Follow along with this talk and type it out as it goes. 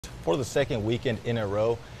For the second weekend in a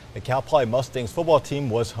row, the Cal Poly Mustangs football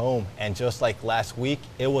team was home, and just like last week,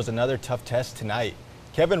 it was another tough test tonight.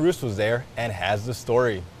 Kevin Roos was there and has the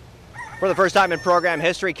story. For the first time in program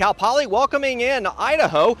history, Cal Poly welcoming in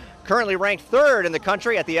Idaho, currently ranked third in the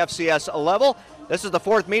country at the FCS level. This is the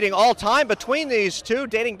fourth meeting all time between these two,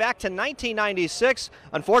 dating back to 1996.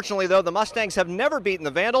 Unfortunately, though, the Mustangs have never beaten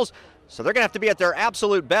the Vandals, so they're going to have to be at their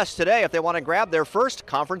absolute best today if they want to grab their first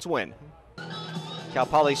conference win. Cal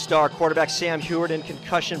Poly star quarterback Sam Heward in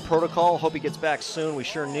concussion protocol. Hope he gets back soon. We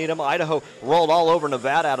sure need him. Idaho rolled all over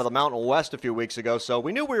Nevada out of the Mountain West a few weeks ago, so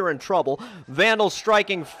we knew we were in trouble. Vandals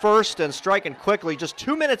striking first and striking quickly. Just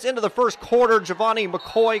 2 minutes into the first quarter, Giovanni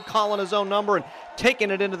McCoy calling his own number and taking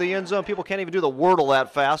it into the end zone. People can't even do the Wordle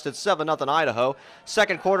that fast. It's 7-0 Idaho.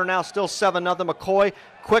 Second quarter now, still 7-0 McCoy.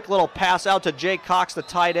 Quick little pass out to Jay Cox, the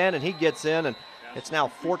tight end, and he gets in, and it's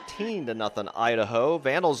now 14-0 Idaho.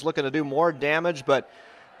 Vandals looking to do more damage, but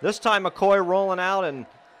this time McCoy rolling out, and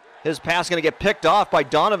his pass going to get picked off by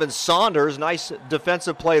Donovan Saunders. Nice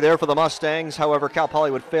defensive play there for the Mustangs. However, Cal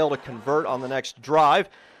Poly would fail to convert on the next drive.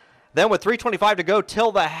 Then with 3:25 to go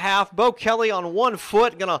till the half, Bo Kelly on 1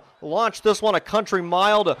 foot going to launch this one a country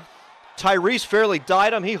mile to Tyrese Fairley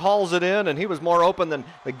died him. He hauls it in, and he was more open than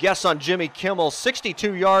the guess on Jimmy Kimmel.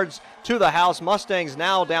 62 yards to the house. Mustangs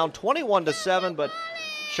now down 21-7, but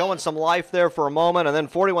showing some life there for a moment. And then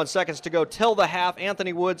 41 seconds to go till the half.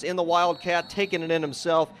 Anthony Woods in the Wildcat, taking it in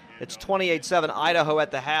himself. It's 28-7 Idaho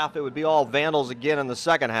at the half. It would be all Vandals again in the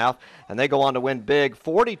second half, and they go on to win big,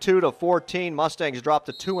 42-14. Mustangs drop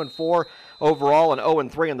to 2-4 overall and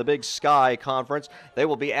 0-3 in the Big Sky Conference. They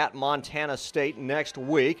will be at Montana State next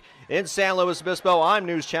week. In San Luis Obispo, I'm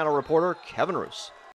News Channel reporter Kevin Roos.